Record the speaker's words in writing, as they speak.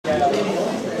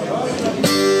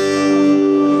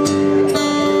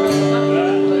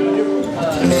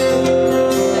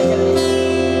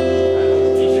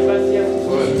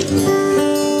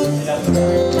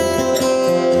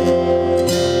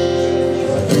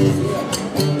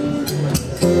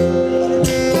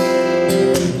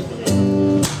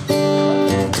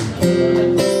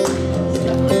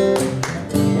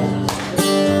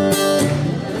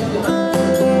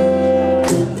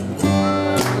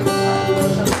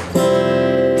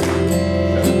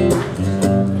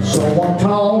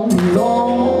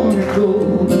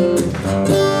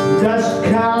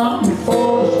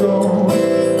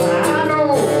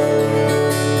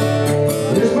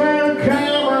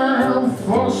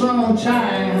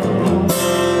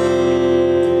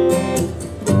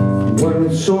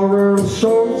Sorrow,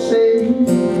 so say,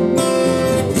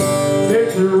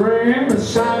 there's a rain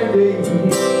beside me.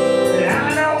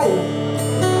 I know,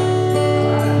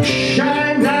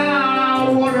 shine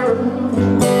down water.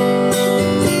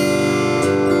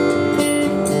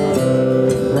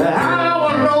 I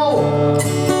wanna know,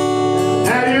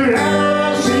 have you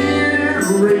ever seen it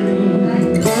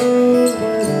rain?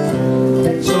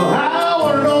 So I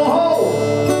wanna know,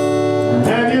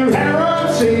 have you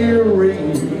ever seen it rain?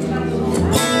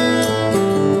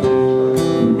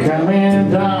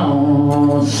 Coming down on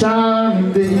a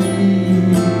Sunday.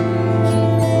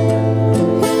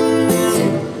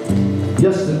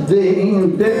 Yesterday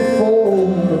and day before,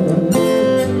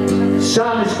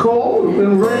 sun is cold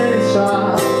and rain is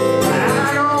hot.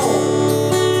 I know,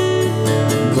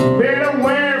 been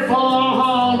away for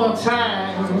all the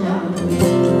time.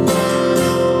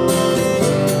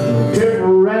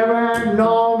 Forever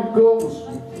known it goes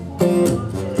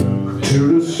to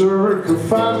the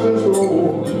sacrifices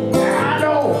Lord. I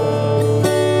know,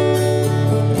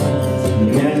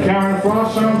 been carrying for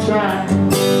some time.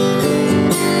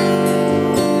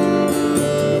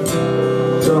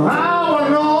 So I wanna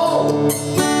know,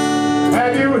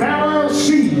 have you ever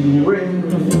seen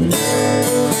rain?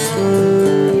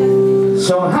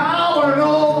 So I wanna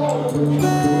know,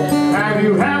 have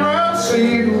you ever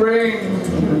seen rain?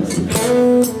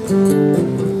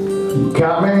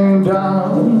 Coming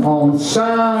down on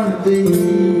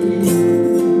Sunday.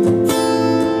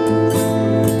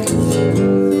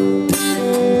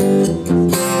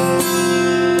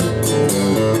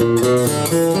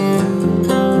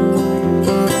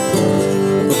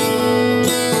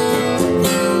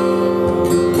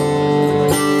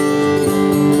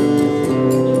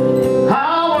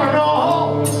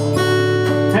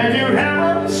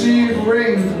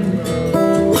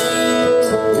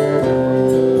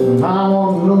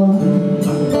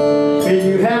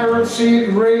 See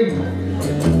it rain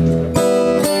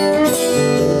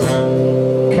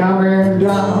coming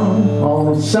down on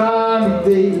a sunny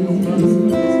day.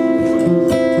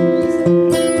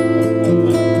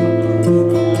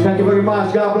 Thank you very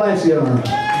much. God bless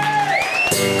you.